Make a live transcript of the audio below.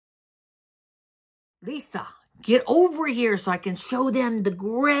Lisa, get over here so I can show them the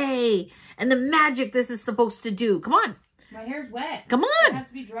gray and the magic this is supposed to do. Come on. My hair's wet. Come on. It has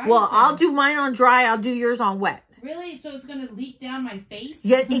to be dry. Well, I'll do mine on dry. I'll do yours on wet. Really? So it's going to leak down my face?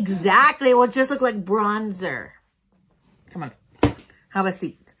 Yeah, exactly. It will just look like bronzer. Come on. Have a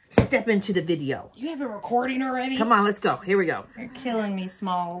seat. Step into the video. You have a recording already? Come on, let's go. Here we go. You're killing me,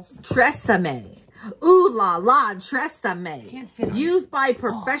 Smalls. TRESemme. Ooh la la, TRESemme. Can't fit on. Used by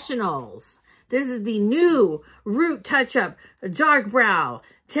professionals. This is the new root touch-up, dark brown,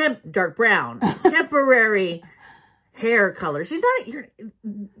 temporary hair color. She's not, you're,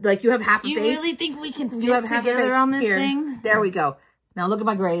 like you have half a face. You really think we can fit together on this thing? There we go. Now look at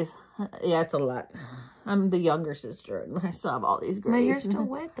my grays. Yeah, it's a lot. I'm the younger sister and I still have all these grays. My hair's still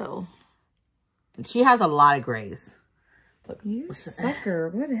wet though. She has a lot of grays. Look, you sucker.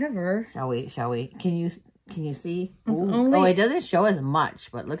 Whatever. Shall we? Can you see? Only, oh, it doesn't show as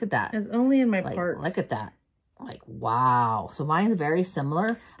much, but look at that. It's only in my like, parts. Look at that. Like, wow. So mine's very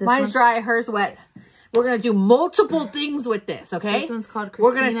similar. Mine's dry, hers wet. We're going to do multiple things with this, okay? This one's called Christina.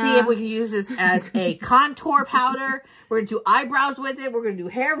 We're going to see if we can use this as a contour powder. We're going to do eyebrows with it. We're going to do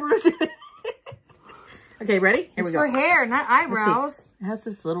hair with it. Okay, ready? Here we go. It's for hair, not eyebrows. It has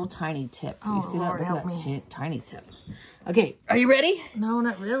this little tiny tip. Oh, you see Lord, that? help me. Tiny tip. Okay, are you ready? No,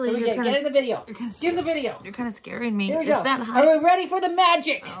 not really. Get in the video. Give the video. You're kind of scaring me. Here we go. Are we ready for the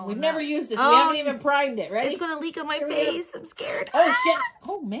magic? Oh, We've never used this. We haven't even primed it. Ready? It's going to leak on my face. I'm scared. Oh, shit.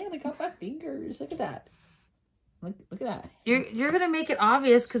 Oh, man, I got my fingers. Look at that. Look at that. You're going to make it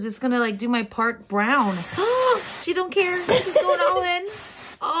obvious because it's going to, like, do my part brown. She don't care. She's going all in.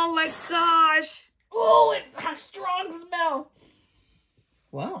 Oh, my gosh. Oh, it has strong smell.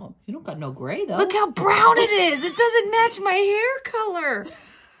 Wow, you don't got no gray, though. Look how brown it is. It doesn't match my hair color.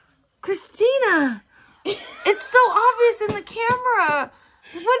 Christina, it's so obvious in the camera.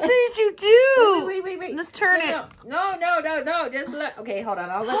 What did you do? Wait. Let's turn it. No. Just let. Okay, hold on.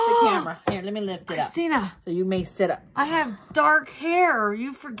 I'll lift the camera. Here, let me lift it up. Christina. So you may sit up. I have dark hair.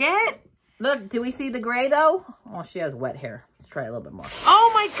 You forget? Look, do we see the gray, though? Oh, she has wet hair. Let's try a little bit more. Oh,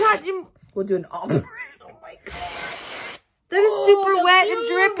 my God. We'll do an ombre. Oh, my God. That is super wet and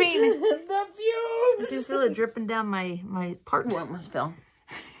dripping. The fumes. I can feel it dripping down my part. What must fell?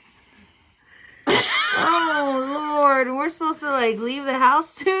 Oh, Lord. We're supposed to, like, leave the house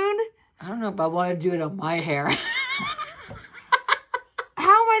soon? I don't know if I want to do it on my hair. How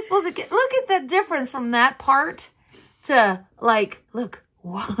am I supposed to get... Look at the difference from that part to, like, look.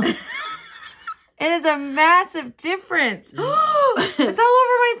 Wow. It is a massive difference. It's all over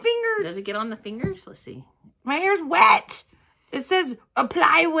my fingers. Does it get on the fingers? Let's see. My hair's wet. It says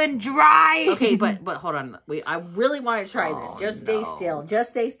apply when dry. Okay, but hold on. I really want to try this. Just stay still. Just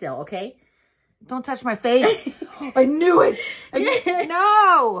stay still, okay? Don't touch my face. I knew it.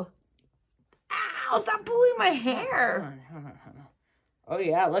 No. Ow, stop pulling my hair. Oh,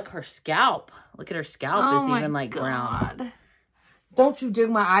 yeah. Look, her scalp. Look at her scalp. Oh, it's even, like, brown. Don't you dig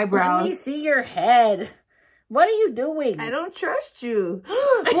my eyebrows. Let me see your head. What are you doing? I don't trust you. Why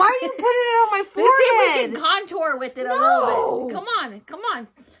are you putting it on my forehead? Let's see if we can contour with it a little bit. Come on.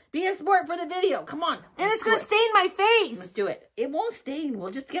 Be a sport for the video. Come on. And it's going to stain my face. Let's do it. It won't stain.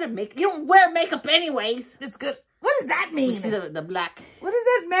 We'll just get a make. You don't wear makeup anyways. It's good. What does that mean? You see the black. What does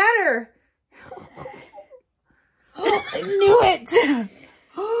that matter? Oh, I knew it.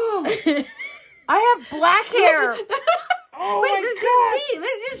 I have black hair. Oh, wait, my let's God. just see.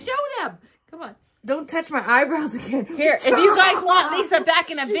 Let's just show them. Come on. Don't touch my eyebrows again. Here, if you guys want Lisa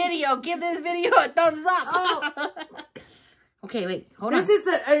back in a video, give this video a thumbs up. Oh. Okay, wait. Hold on. This is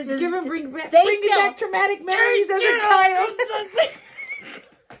the bring back traumatic memories as a child.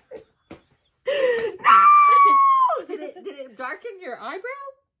 No! Did it darken your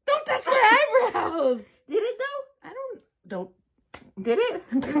eyebrow? Don't touch my eyebrows. Did it though? Don't. Did it?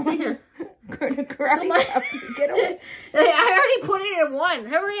 Here. I'm going to cry. Get away. I already put it in one.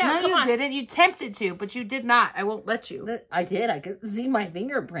 Hurry up. No, Come you on. didn't. You tempted to, but you did not. I won't let you. I did. I could see my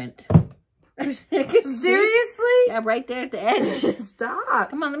fingerprint. Seriously? Yeah, right there at the edge. Stop.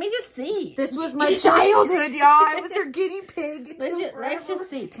 Come on, let me just see. This was my childhood, y'all. I was her guinea pig. Let's just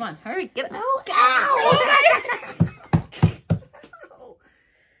see. Come on, hurry. Get it. No, ow.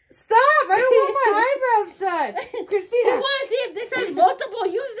 Stop. I don't want my eyebrows done. Christina. I want to see if this has multiple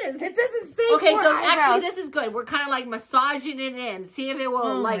uses. It doesn't say okay, more so eyebrows. actually this is good. We're kind of like massaging it in. See if it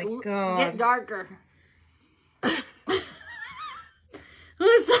will get darker.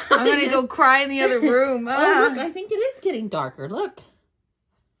 I'm going to go cry in the other room. Oh, look, I think it is getting darker. Look.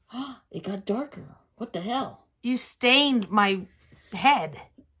 It got darker. What the hell? You stained my head.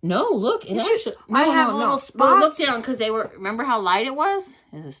 No, look. It actually... I have little spots. Well, look down because they were... Remember how light it was?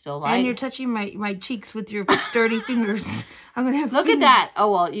 Is it still light? And you're touching my cheeks with your dirty fingers. I'm going to have... Look at that.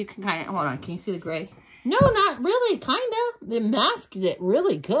 Oh, well, you can kind of... Hold on. Can you see the gray? No, not really. Kind of. They masked it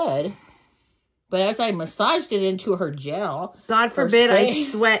really good. But as I massaged it into her gel... God forbid I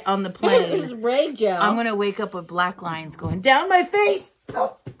sweat on the plane. Spray gel. I'm going to wake up with black lines going down my face.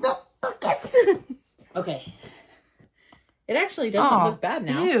 Okay. It actually doesn't look bad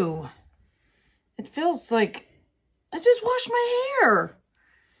now. Ew. It feels like... I just washed my hair.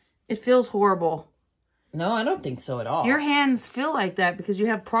 It feels horrible. No, I don't think so at all. Your hands feel like that because you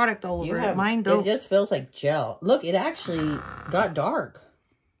have product all over it. Mine don't. It just feels like gel. Look, it actually got dark.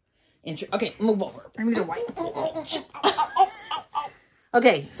 Okay, move over. I need a wipe.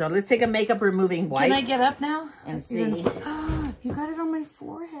 Okay, so let's take a makeup removing wipe. Can I get up now? And see. You got it on my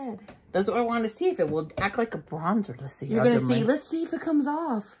forehead. That's what I want to see, if it will act like a bronzer. Let's see. You're going to see. Let's see if it comes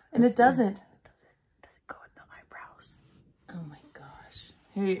off. And it doesn't. Does it go in the eyebrows? Oh my gosh.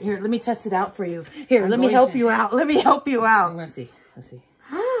 Here, let me test it out for you. Here, let me help you out. Let me help you out. I'm going to see. Let's see.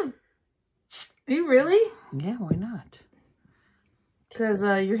 Are you really? Yeah, why not? Because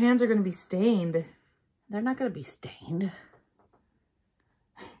your hands are going to be stained. They're not going to be stained.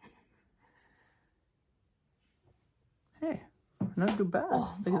 Hey, not too bad.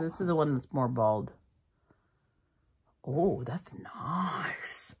 Look, this is the one that's more bald. Oh, that's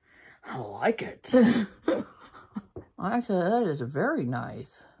nice. I like it. Actually, that is very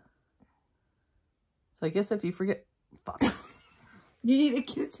nice. So I guess if you forget... Fuck. You need a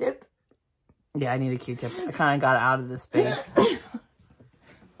Q-tip? Yeah, I need a Q-tip. I kind of got out of this space.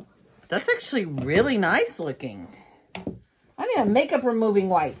 That's actually really nice looking. I need a makeup removing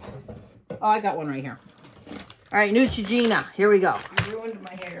wipe. Oh, I got one right here. All right, Neutrogena. Here we go. You ruined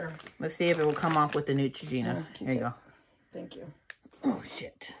my hair. Let's see if it will come off with the Neutrogena. Here you go. Thank you. Oh,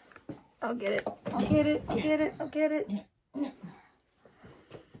 shit. I'll get it. I'll get it. I'll get it. I'll get it.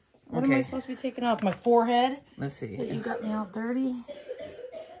 What am I supposed to be taking off? My forehead? Let's see. You got me all dirty.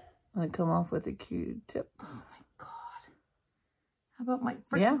 I'll come off with a Q-tip. Oh, my God. How about my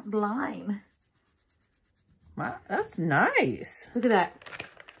freaking line? Wow, that's nice. Look at that.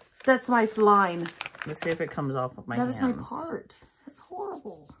 That's my line. Let's see if it comes off of my hands. That is my part. That's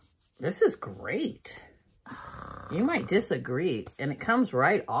horrible. This is great. You might disagree. And it comes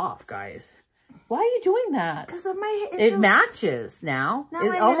right off, guys. Why are you doing that? Because of my hair. It matches now.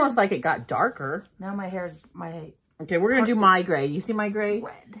 It's almost like it got darker. Now my hair's Okay, we're going to do my gray. You see my gray?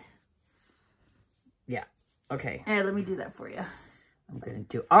 Red. Yeah. Okay. Hey, let me do that for you. I'm going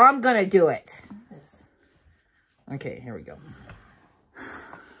to do it. Okay, here we go.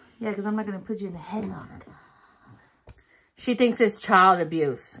 Yeah, because I'm not going to put you in the headlock. She thinks it's child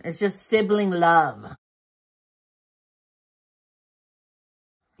abuse. It's just sibling love.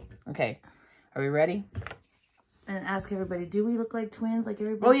 Okay. Are we ready? And ask everybody, do we look like twins? Like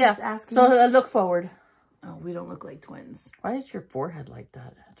everybody keeps asking. So look forward. Oh, we don't look like twins. Why is your forehead like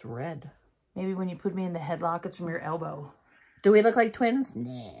that? It's red. Maybe when you put me in the headlock, it's from your elbow. Do we look like twins?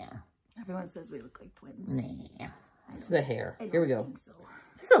 Nah. Everyone says we look like twins. Nah. It's the hair. Here we go. Think so.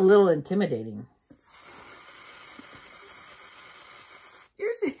 This is a little intimidating.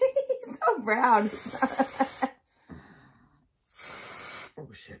 You're so brown. Oh,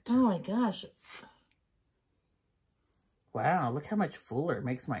 shit. Oh, my gosh. Wow, look how much fuller it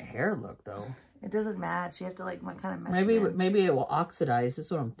makes my hair look, though. It doesn't match. You have to, like, kind of mesh Maybe it will oxidize.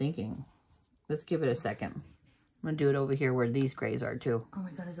 That's what I'm thinking. Let's give it a second. I'm going to do it over here where these grays are, too. Oh, my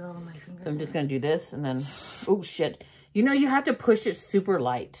God. Is it all on my fingers? So I'm just going to do this, and then... Oh, shit. You know, you have to push it super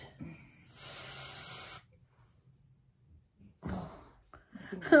light.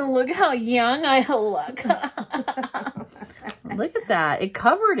 Look how young I look. Look at that. It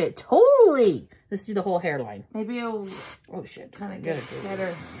covered it totally. Let's do the whole hairline. Maybe it'll... Oh, shit. Kind of get it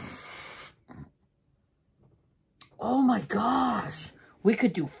better. Oh, my gosh. We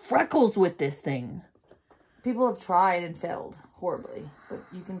could do freckles with this thing. People have tried and failed horribly, but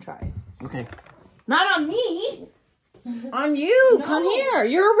you can try. Okay. Not on me. On you. No. Come here.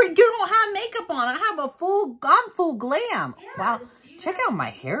 You don't have makeup on. I have I'm full glam. Yeah, wow. Check out my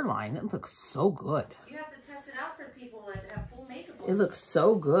hairline. It looks so good. You have to test it out for people that have full makeup on. It looks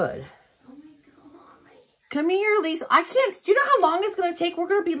so good. Oh my God. Come here, Lisa. I can't. Do you know how long it's going to take? We're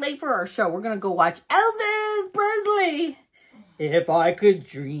going to be late for our show. We're going to go watch Elvis Presley. If I could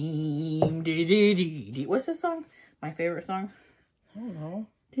dream. What's this song? My favorite song? I don't know.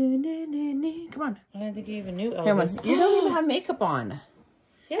 Come on. I don't think you even knew Elvis. Come on. You don't even have makeup on.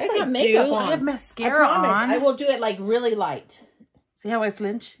 Yes, I got makeup on. I have mascara on. I will do it like really light. See how I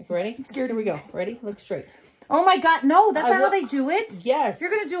flinch? Ready? I'm scared. Here we go. Ready? Look straight. Oh my God, no, that's not how they do it. Yes. You're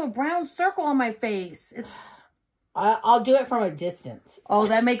going to do a brown circle on my face. I'll do it from a distance. Oh,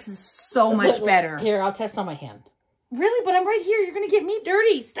 that makes it so much better. Here, I'll test on my hand. Really? But I'm right here. You're going to get me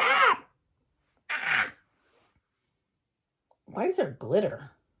dirty. Stop. Ah. Why is there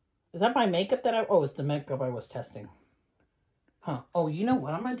glitter? Is that my makeup that oh, it's the makeup I was testing. Huh. Oh, you know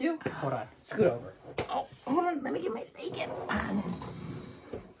what I'm going to do? Hold on. Scoot over. Oh, hold on. Let me get my bacon.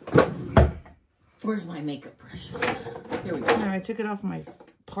 Where's my makeup brush? Here we go. No, I took it off my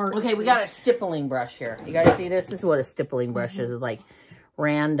part. Okay, we got a stippling brush here. You guys see this? This is what a stippling brush is. It's like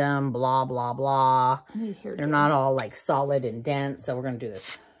random, blah, blah, blah. They're not all like solid and dense, so we're going to do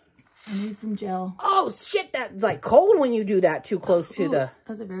this. I need some gel. Oh, shit, that's like cold when you do that too close to the...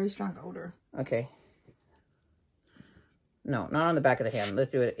 That's a very strong odor. Okay. No, not on the back of the hand.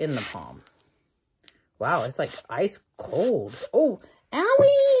 Let's do it in the palm. Wow, it's like ice cold. Oh,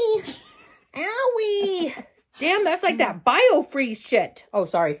 owie! Owie! Damn, that's like that biofreeze shit. Oh,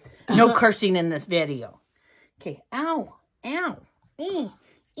 sorry. No cursing in this video. Okay, ow, ow,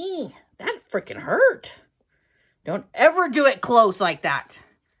 that freaking hurt. Don't ever do it close like that.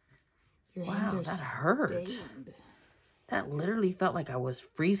 Your hands are that hurt. stained. That literally felt like I was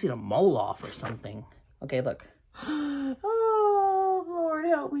freezing a mole off or something. Okay, look. Oh, Lord,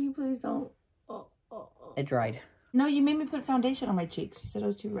 help me. Please don't. It dried. No, you made me put foundation on my cheeks. You said I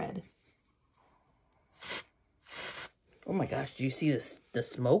was too red. Oh my gosh, do you see this? The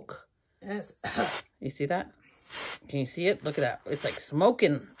smoke? Yes. You see that? Can you see it? Look at that. It's like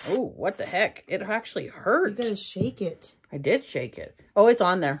smoking. Oh, what the heck? It actually hurt. You gotta shake it. I did shake it. Oh, it's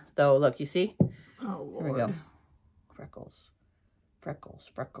on there, though. Look, you see? Oh, Lord. Here we go. Freckles. Freckles.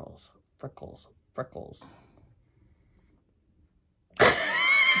 Freckles. Freckles. Freckles.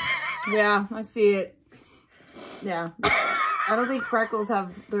 Yeah, I see it. Yeah. I don't think freckles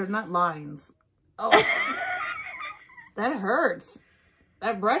have... They're not lines. Oh. That hurts.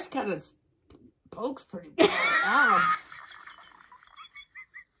 That brush kind of pokes pretty bad. Ow.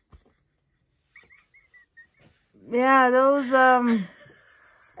 Yeah, those are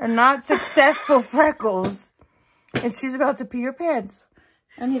not successful freckles. And she's about to pee her pants.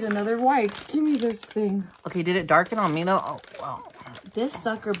 I need another wipe. Give me this thing. Okay, did it darken on me, though? Oh, wow. This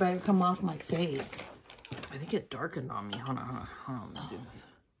sucker better come off my face. I think it darkened on me. Hold on. Let's do this.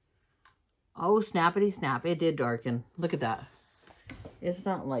 Oh, snappity snap. It did darken. Look at that. It's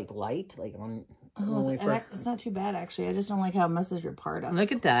not like light, like on... It's not too bad, actually. I just don't like how it messes your part up.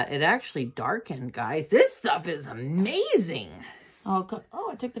 Look at that. It actually darkened, guys. This stuff is amazing. Oh,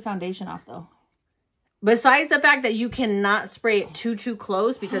 I took the foundation off, though. Besides the fact that you cannot spray it too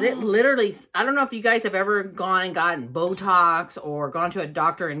close, because it literally... I don't know if you guys have ever gone and gotten Botox or gone to a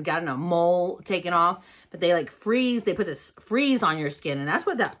doctor and gotten a mole taken off, but they like freeze. They put this freeze on your skin, and that's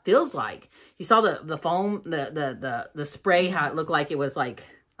what that feels like. You saw the foam, the spray, how it looked like it was like,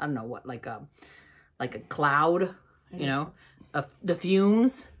 I don't know what, like a cloud, you know, of the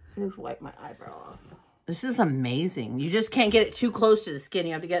fumes. I just wipe my eyebrow off. This is amazing. You just can't get it too close to the skin.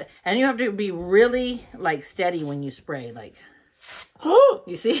 You have to get, and you have to be really like steady when you spray. Like,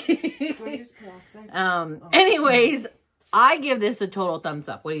 you see. Anyways, I give this a total thumbs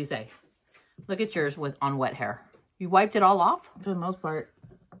up. What do you say? Look at yours on wet hair. You wiped it all off for the most part.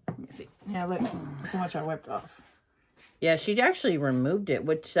 Let me see. Yeah, look how much I wiped off. Yeah, she actually removed it,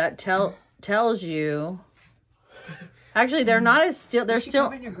 which that tells you. Actually, they're not as still. They're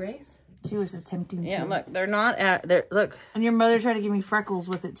still in your grays. She was attempting to. Yeah, look, they're not at. They're look. And your mother tried to give me freckles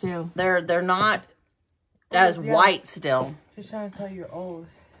with it too. They're not as white still. She's trying to tell you you're old.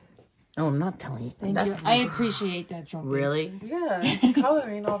 Oh, I'm not telling you. Thank you. I appreciate that, Jumpy. Really? Yeah, it's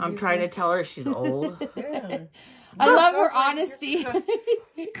coloring. Obviously. I'm trying to tell her she's old. Yeah. I love her honesty.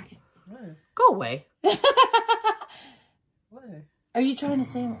 Go away. What? Are you trying to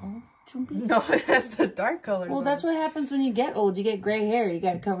say I'm old, Jumpy? No, that's the dark color. Well, that's what happens when you get old. You get gray hair. You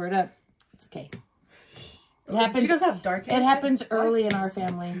got to cover it up. It's okay. It happens. She doesn't have dark hair. It happens early in our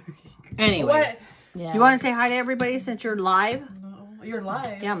family. Anyway. What? Yeah. You want to say hi to everybody since you're live? No, you're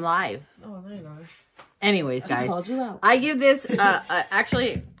live. Yeah, I'm live. Oh, no, you're not. Anyways, guys. I called you out. I give this,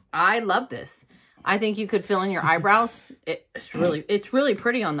 actually, I love this. I think you could fill in your eyebrows. It's really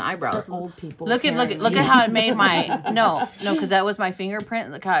pretty on the eyebrows. Old people. Look at how it made my, no, because that was my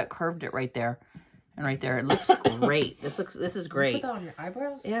fingerprint. Look how it curved it right there. And right there. It looks great. This is great. You put that on your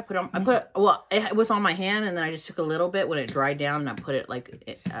eyebrows? Yeah, it was on my hand, and then I just took a little bit when it dried down, and I put it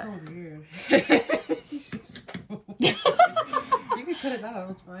like... so weird. You can cut it out.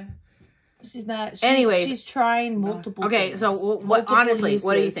 It's fine. She's not... Anyway. She's trying multiple things. So honestly,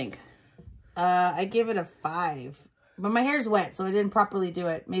 what do you think? I give it a 5. But my hair's wet, so I didn't properly do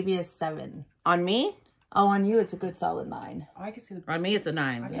it. Maybe a 7. On me? Oh, on you, it's a good solid 9. Oh, I can see the... On me, it's a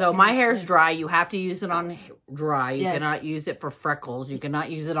 9. So my hair's dry. You have to use it on dry. You Yes. cannot use it for freckles. You cannot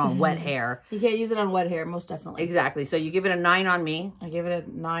use it on wet hair. You can't use it on wet hair, most definitely. Exactly. So you give it a 9 on me. I give it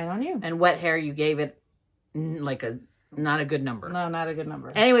a 9 on you. And wet hair, you gave it like a not a good number. No, not a good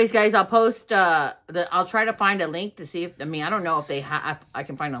number. Anyways, guys, I'll post I'll try to find a link to see if I don't know if they have. I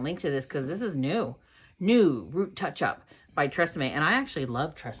can find a link to this because this is new root touch up by TRESemme, and I actually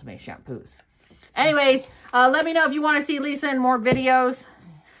love TRESemme shampoos. Anyways, let me know if you want to see Lisa in more videos,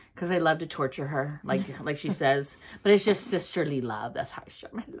 because I love to torture her, like she says. But it's just sisterly love. That's how I show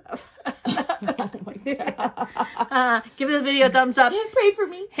my love. Oh my God. Give this video a thumbs up. Pray for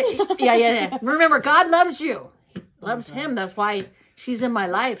me. Yeah. Remember, God loves you. He loves him. That's why she's in my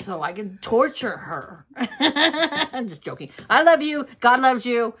life, so I can torture her. I'm just joking. I love you. God loves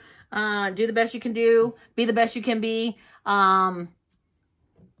you. Do the best you can do. Be the best you can be.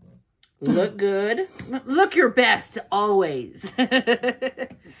 Look good. Look your best always. That's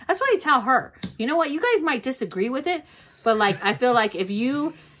what I tell her. You know what? You guys might disagree with it, but like I feel like if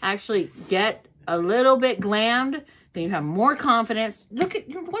you actually get a little bit glammed, then you have more confidence. Look at,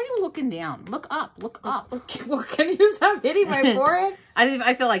 why are you looking down? Look up. Look up. Well, can you stop hitting my forehead?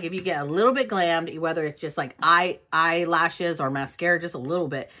 I feel like if you get a little bit glammed, whether it's just like eyelashes or mascara, just a little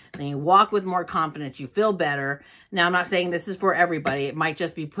bit, then you walk with more confidence. You feel better. Now, I'm not saying this is for everybody. It might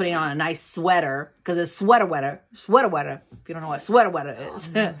just be putting on a nice sweater, because it's sweater wetter. If you don't know what sweater wetter is.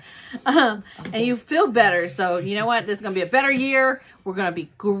 And you feel better. So, you know what? This is going to be a better year. We're going to be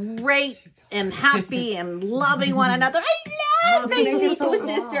great and happy and loving one another. I love being a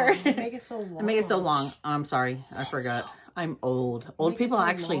sister. Make it so long. Make it so long. I'm sorry. I forgot. I'm old. Old people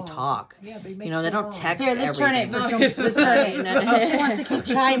actually talk. Yeah, but you know, they don't text. Here, let's turn it. Let's turn it. So she wants to keep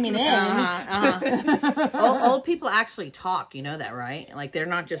chiming in. Old people actually talk. You know that, right? Like they're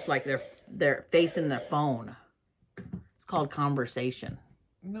not just like they're facing their phone. It's called conversation.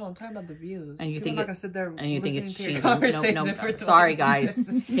 No, I'm talking about the views. And you think not gonna sit there and you think it's to your cheating. conversation for 20 sorry guys.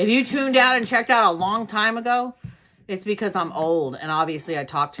 If you tuned out and checked out a long time ago, it's because I'm old and obviously I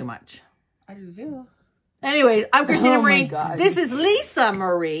talk too much. I do too. Anyways, I'm Christina Marie. God. This is Lisa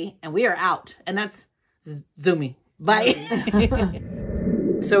Marie, and we are out. And that's Zoomy. Bye.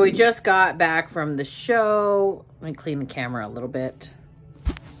 So we just got back from the show. Let me clean the camera a little bit.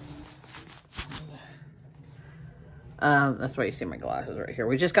 That's why you see my glasses right here.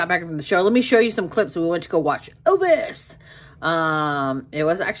 We just got back from the show. Let me show you some clips. We went to go watch Elvis. It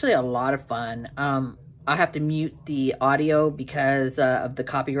was actually a lot of fun. I have to mute the audio because of the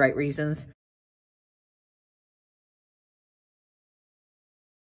copyright reasons.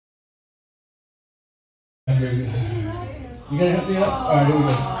 Very good. You gonna help me out? All right, here we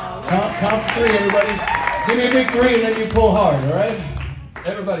go. Count to 3, everybody. Give me a big 3 and then you pull hard, all right?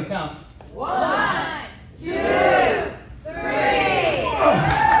 Everybody count. 1, 2, 3.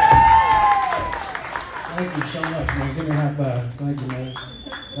 Thank you so much, man. Give me a high five. Thank you, man.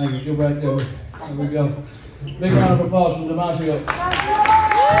 Thank you. Go right there. There we go. Big round of applause from Damasio.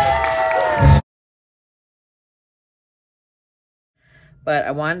 But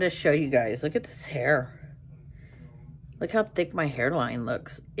I wanted to show you guys. Look at this hair. Look how thick my hairline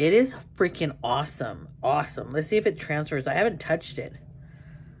looks. It is freaking awesome. Awesome. Let's see if it transfers. I haven't touched it.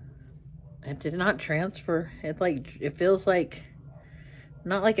 It did not transfer. It feels like,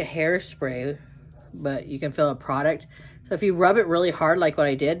 not like a hairspray, but you can feel a product. So if you rub it really hard like what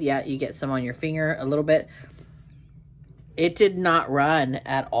I did, yeah, you get some on your finger a little bit. It did not run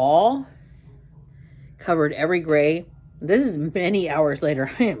at all. Covered every gray. This is many hours later.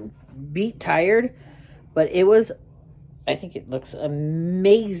 I am beat tired, but it was, I think it looks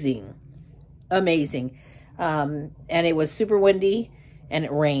amazing. Amazing. And it was super windy and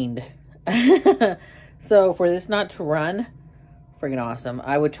it rained. So for this not to run, freaking awesome.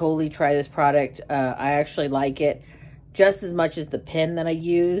 I would totally try this product. I actually like it just as much as the pen that I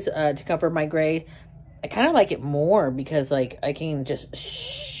use to cover my gray. I kind of like it more because like I can just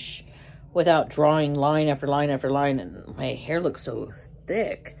shh without drawing line after line after line, and my hair looks so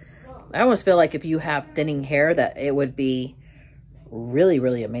thick. I almost feel like if you have thinning hair that it would be really,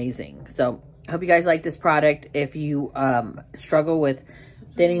 really amazing. So I hope you guys like this product. If you struggle with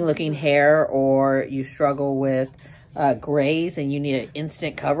thinning looking hair, or you struggle with grays and you need an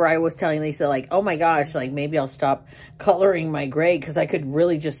instant cover, I was telling Lisa, like, oh my gosh, like maybe I'll stop coloring my gray because I could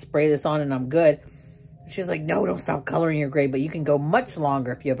really just spray this on and I'm good. She was like, no, don't stop coloring your gray, but you can go much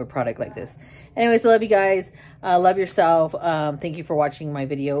longer if you have a product like this. Anyways, I love you guys. Love yourself. Thank you for watching my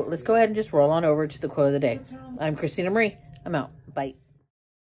video. Let's go ahead and just roll on over to the quote of the day. I'm Christina Marie. I'm out. Bye.